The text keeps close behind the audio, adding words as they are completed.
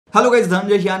Hello guys,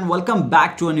 Dhananjay here and welcome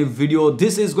back to a new video.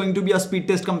 This is going to be a speed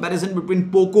test comparison between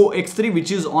POCO X3,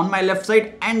 which is on my left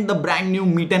side, and the brand new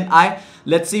Mi 10i.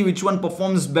 Let's see which one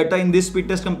performs better in this speed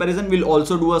test comparison. We'll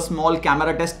also do a small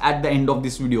camera test at the end of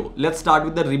this video. Let's start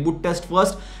with the reboot test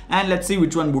first and let's see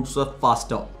which one boots up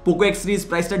faster. POCO X3 is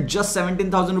priced at just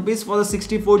 17,000 rupees for the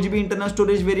 64GB internal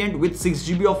storage variant with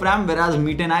 6GB of RAM, whereas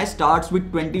Mi 10i starts with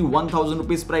 21,000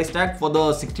 rupees price tag for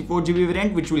the 64GB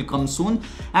variant, which will come soon,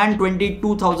 and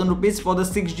 22,000 rupees for the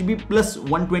 6GB plus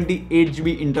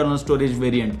 128GB internal storage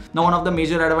variant. Now, one of the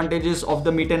major advantages of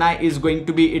the Mi 10i is going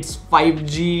to be its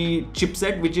 5G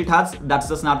chipset which it has. That's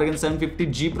the Snapdragon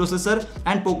 750G processor,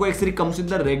 and POCO X3 comes with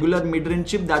the regular mid-range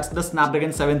chip, that's the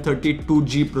Snapdragon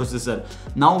 732G processor.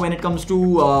 Now, when it comes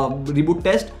to reboot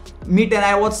test, Mi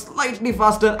 10i was slightly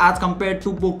faster as compared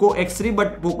to POCO X3,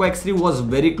 but POCO X3 was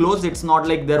very close. It's not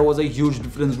like there was a huge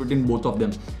difference between both of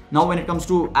them. Now, when it comes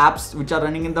to apps which are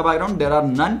running in the background, there are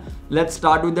none. Let's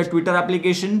start with the Twitter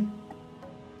application,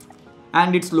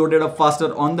 and it's loaded up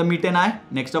faster on the Mi 10i.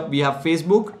 Next up, we have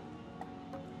Facebook.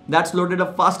 That's loaded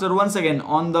up faster once again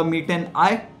on the Mi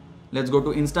 10i. Let's go to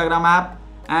Instagram app,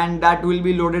 and that will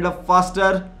be loaded up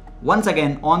faster once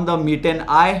again on the Mi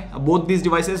 10i. Both these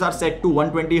devices are set to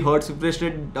 120Hz refresh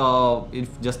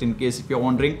rate, just in case if you're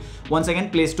wondering. Once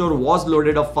again, Play Store was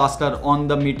loaded up faster on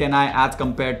the Mi 10i as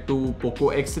compared to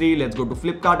POCO X3. Let's go to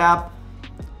Flipkart app,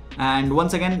 and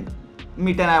once again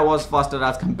Mi 10i was faster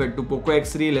as compared to POCO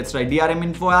X3. Let's try DRM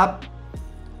Info app,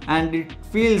 and it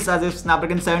feels as if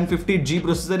Snapdragon 750G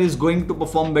processor is going to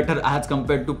perform better as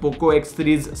compared to POCO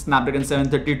X3's Snapdragon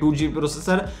 732G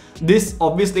processor. This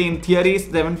obviously, in theory,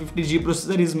 750G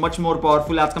processor is much more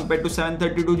powerful as compared to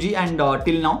 732G, and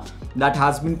till now that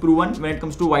has been proven. When it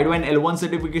comes to wideband L1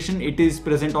 certification, it is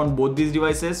present on both these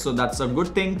devices, so that's a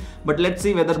good thing. But let's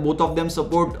see whether both of them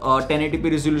support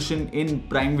 1080p resolution in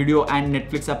Prime Video and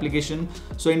Netflix application.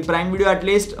 So in Prime Video, at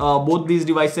least, both these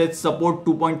devices support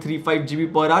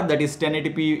 2.35GB per hour, that is 1080p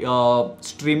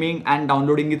streaming and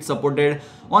downloading is supported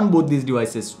on both these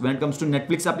devices. When it comes to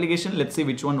Netflix application, let's see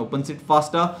which one opens it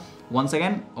faster. Once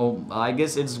again, I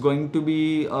guess it's going to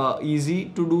be easy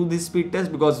to do this speed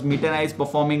test because Mi 10i is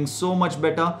performing so much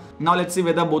better. Now let's see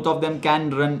whether both of them can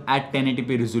run at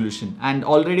 1080p resolution, and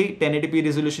already 1080p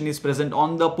resolution is present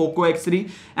on the POCO X3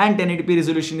 and 1080p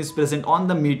resolution is present on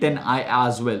the Mi 10i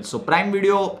as well. So Prime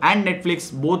Video and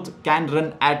Netflix both can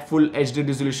run at full HD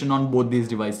resolution on both these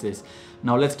devices.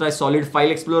 Now let's try Solid File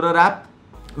Explorer app,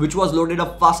 which was loaded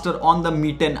up faster on the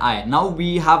Mi 10i. Now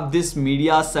we have this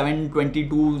media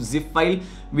 722 zip file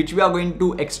which we are going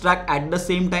to extract at the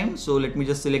same time. So let me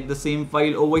just select the same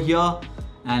file over here,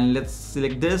 and let's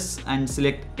select this and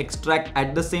select extract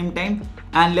at the same time,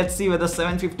 and let's see whether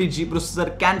 750G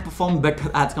processor can perform better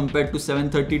as compared to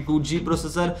 732G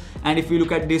processor. And if you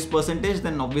look at this percentage,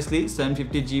 then obviously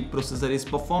 750G processor is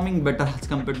performing better as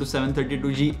compared to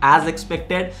 732G as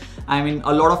expected. I mean,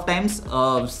 a lot of times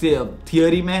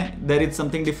theory mein there is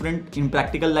something different, in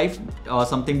practical life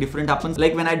something different happens.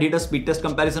 Like when I did a speed test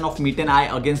comparison of Mi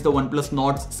 10i against the OnePlus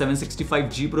Nord's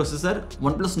 765G processor,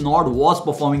 OnePlus Nord was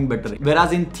performing better,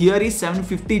 whereas in theory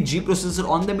 750G processor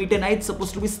on the Mi 10i is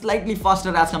supposed to be slightly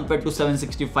faster as compared to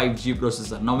 765G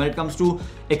processor. Now when it comes to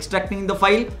extracting the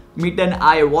file, Mi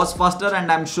 10i was faster,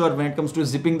 and I'm sure when it comes to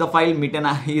zipping the file, Mi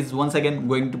 10i is once again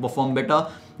going to perform better.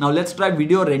 Now let's try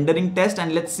video rendering test,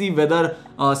 and let's see whether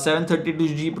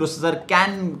 732G processor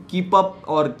can keep up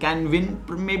or can win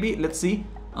maybe. Let's see.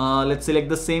 Let's select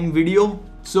the same video.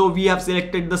 So we have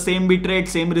selected the same bitrate,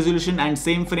 same resolution and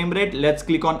same frame rate. Let's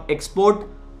click on export.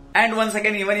 And once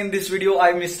again, even in this video,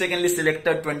 I mistakenly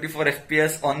selected 24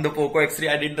 FPS on the POCO X3.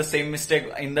 I did the same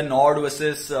mistake in the Nord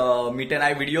versus Mi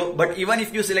 10i video. But even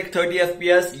if you select 30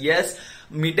 FPS, yes,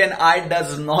 Mi 10i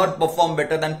does not perform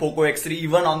better than POCO X3.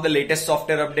 Even on the latest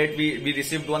software update, we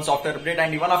received one software update,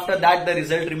 and even after that, the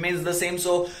result remains the same.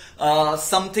 So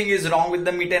something is wrong with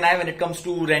the Mi 10i when it comes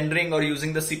to rendering or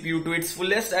using the CPU to its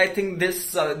fullest. I think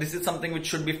this is something which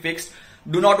should be fixed.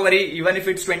 Do not worry, even if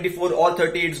it's 24 or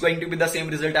 30, it's going to be the same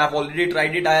result. I have already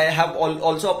tried it. I have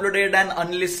also uploaded an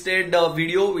unlisted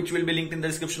video which will be linked in the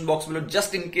description box below,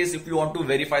 just in case if you want to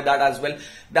verify that as well.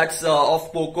 That's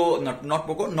of POCO, not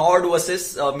POCO, Nord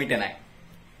versus Mi 10i.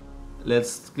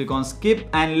 Let's click on skip,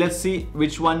 and let's see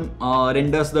which one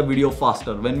renders the video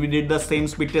faster. When we did the same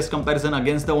speed test comparison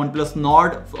against the OnePlus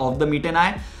Nord of the Mi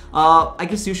 10i, I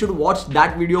guess you should watch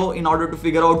that video in order to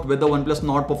figure out whether OnePlus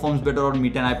Nord performs better or Mi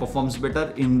 10i performs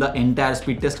better in the entire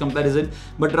speed test comparison.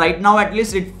 But right now, at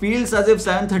least, it feels as if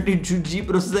 732G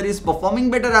processor is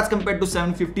performing better as compared to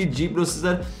 750G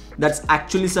processor. That's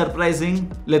actually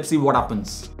surprising. Let's see what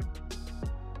happens.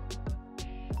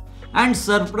 And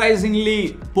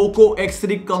surprisingly, POCO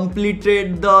X3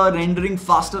 completed the rendering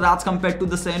faster as compared to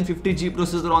the 750G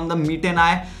processor on the Mi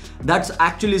 10i. That's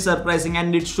actually surprising,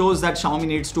 and it shows that Xiaomi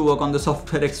needs to work on the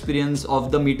software experience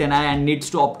of the Mi 10i and needs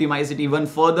to optimize it even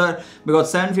further,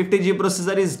 because 750G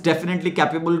processor is definitely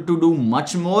capable to do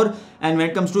much more. And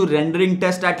when it comes to rendering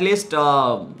test, at least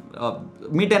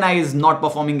Mi 10i is not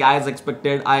performing as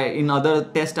expected. In other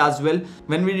tests as well,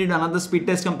 when we did another speed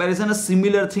test comparison, a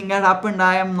similar thing had happened.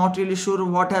 I am not really sure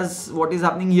what is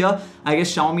happening here. I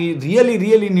guess Xiaomi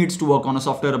really needs to work on a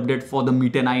software update for the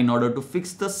Mi 10i in order to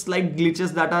fix the slight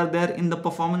glitches that are there in the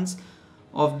performance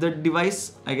of the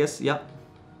device, I guess. Yeah,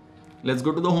 let's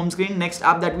go to the home screen. Next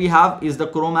app that we have is the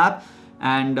Chrome app,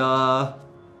 and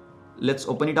let's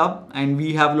open it up, and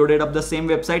we have loaded up the same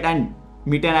website, and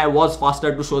Mi 10i was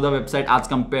faster to show the website as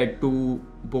compared to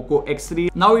POCO X3.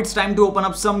 Now it's time to open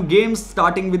up some games,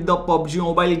 starting with the PUBG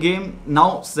mobile game.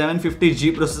 Now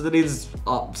 750G processor is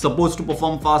supposed to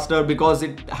perform faster because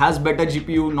it has better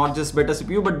GPU, not just better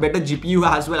CPU but better GPU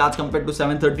as well as compared to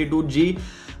 732G.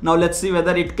 Now let's see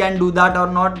whether it can do that or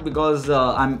not, because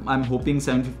I'm hoping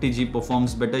 750G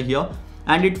performs better here,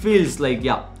 and it feels like,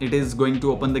 yeah, it is going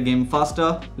to open the game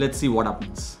faster. Let's see what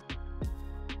happens.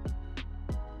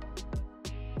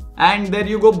 And there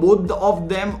you go, both of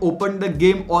them opened the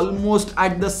game almost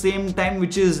at the same time,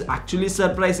 which is actually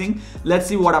surprising. Let's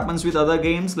see what happens with other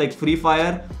games like Free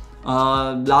Fire.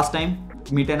 Last time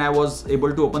Mi 10i was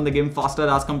able to open the game faster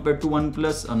as compared to POCO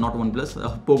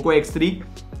X3.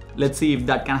 Let's see if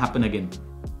that can happen again.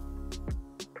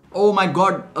 Oh my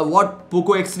god, what?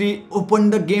 POCO X3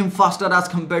 opened the game faster as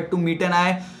compared to Mi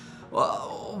 10i.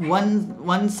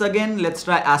 Once again, let's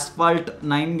try Asphalt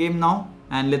 9 game now,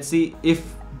 and let's see if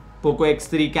POCO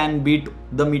X3 can beat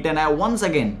the Mi 10i once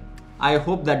again. I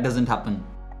hope that doesn't happen.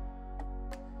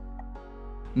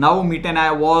 Now Mi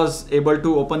 10i was able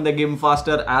to open the game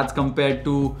faster as compared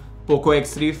to POCO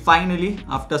X3 finally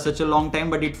after such a long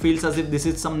time, but it feels as if this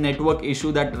is some network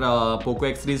issue that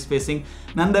POCO X3 is facing.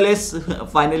 Nonetheless,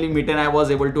 finally Mi 10i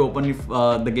was able to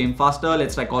open the game faster.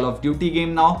 Let's try Call of Duty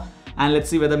game now, and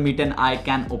let's see whether Mi 10i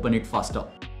can open it faster.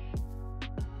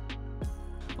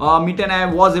 Mi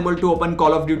 10i was able to open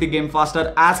Call of Duty game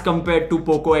faster as compared to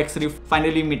POCO X3.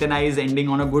 Finally, Mi 10i is ending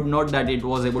on a good note that it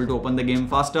was able to open the game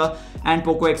faster, and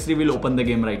POCO X3 will open the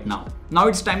game right now. Now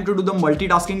it's time to do the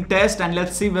multitasking test, and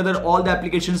let's see whether all the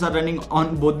applications are running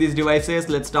on both these devices.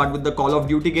 Let's start with the Call of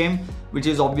Duty game, which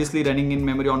is obviously running in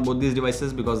memory on both these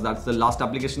devices because that's the last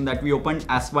application that we opened.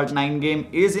 Asphalt 9 game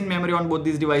is in memory on both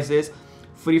these devices.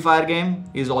 Free Fire game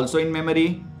is also in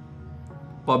memory.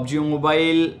 PUBG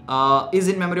mobile is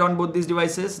in memory on both these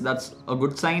devices. That's a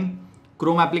good sign.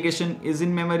 Chrome application is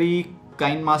in memory.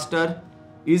 KineMaster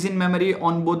is in memory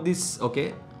on both these.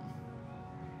 Okay.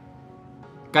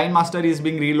 KineMaster is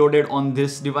being reloaded on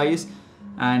this device,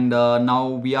 and now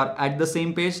we are at the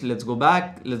same page. Let's go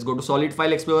back. Let's go to Solid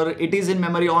File Explorer. It is in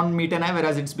memory on Mi 10i,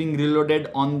 whereas it's being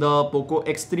reloaded on the POCO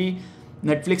X3.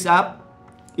 Netflix app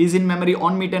is in memory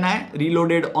on Mi 10i,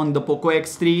 reloaded on the POCO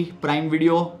X3. Prime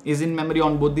Video is in memory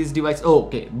on both these devices. Oh,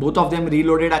 okay, both of them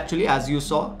reloaded actually, as you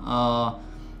saw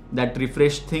that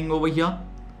refresh thing over here.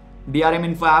 DRM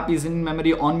Info app is in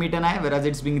memory on Mi 10i, whereas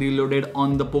it's being reloaded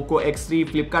on the POCO X3.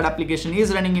 Flipkart application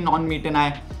is running on Mi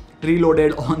 10i,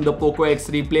 reloaded on the POCO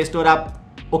X3. Play Store app,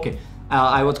 okay,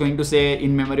 I was going to say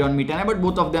in memory on Mi 10i, but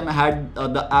both of them had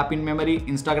the app in memory.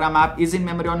 Instagram app is in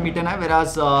memory on Mi 10i,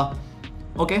 whereas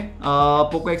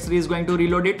POCO X3 is going to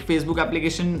reload it. Facebook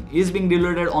application is being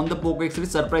reloaded on the POCO X3.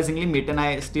 Surprisingly, Mi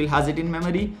 10i still has it in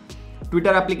memory.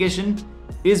 Twitter application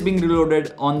is being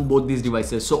reloaded on both these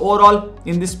devices. So overall,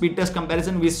 in this speed test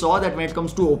comparison, we saw that when it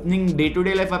comes to opening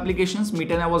day-to-day life applications, Mi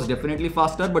 10i was definitely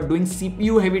faster, but doing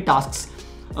CPU heavy tasks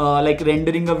like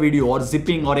rendering a video or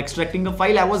zipping or extracting a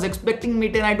file, I was expecting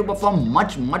Mi 10i to perform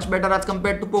much better as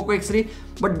compared to POCO X3,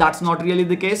 but that's not really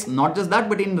the case. Not just that,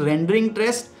 but in rendering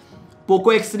test,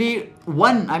 POCO X3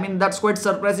 won. I mean, that's quite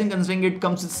surprising considering it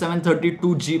comes with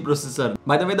 732G processor.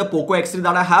 By the way, the POCO X3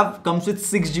 that I have comes with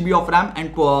 6GB of RAM,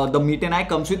 and the Mi 10i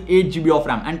comes with 8GB of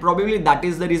RAM, and probably that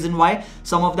is the reason why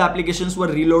some of the applications were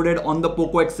reloaded on the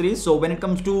POCO X3. So when it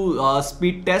comes to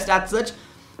speed test as such,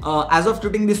 as of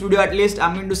shooting this video at least,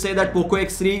 I'm going to say that POCO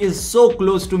X3 is so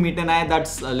close to Mi 10i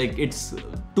that's like it's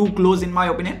too close in my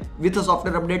opinion. With a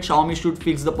software update, Xiaomi should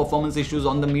fix the performance issues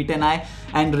on the Mi 10i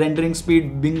and rendering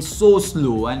speed being so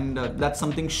slow, and that's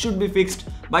something should be fixed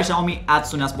by Xiaomi as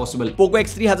soon as possible. POCO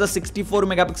X3 has a 64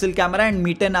 megapixel camera and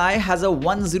Mi 10i has a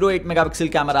 108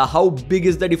 megapixel camera. How big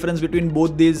is the difference between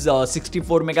both these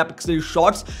 64 megapixel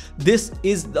shots? This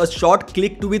is a shot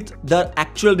clicked with the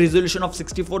actual resolution of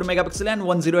 64 megapixel and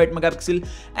 108 108 megapixel,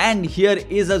 and here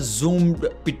is a zoomed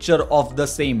picture of the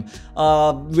same.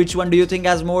 Which one do you think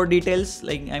has more details?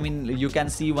 Like, I mean, you can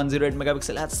see 108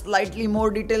 megapixel has slightly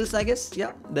more details, I guess.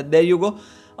 Yeah, there you go.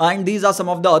 And these are some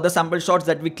of the other sample shots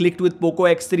that we clicked with POCO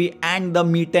X3 and the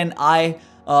Mi 10i.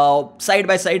 Side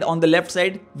by side. On the left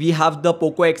side we have the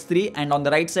POCO X3 and on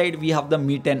the right side we have the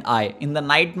Mi 10i. In the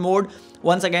night mode,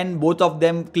 once again, both of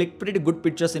them click pretty good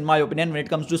pictures in my opinion. When it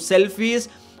comes to selfies,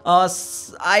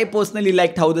 I personally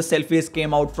liked how the selfies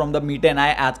came out from the Mi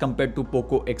 10i as compared to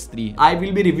POCO X3. I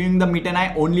will be reviewing the Mi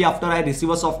 10i only after I receive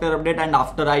a software update and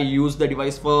after I use the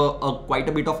device for quite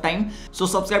a bit of time. So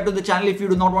subscribe to the channel if you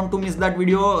do not want to miss that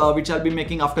video which I'll be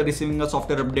making after receiving a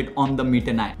software update on the Mi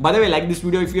 10i. By the way, like this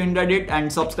video if you enjoyed it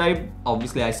and subscribe.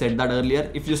 Obviously I said that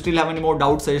earlier. If you still have any more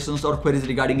doubts, suggestions or queries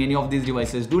regarding any of these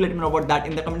devices, do let me know about that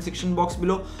in the comment section box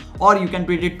below, or you can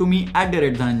tweet it to me at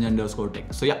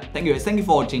 @Dhananjay_tech. So yeah, thank you guys. Thank you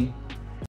for watching.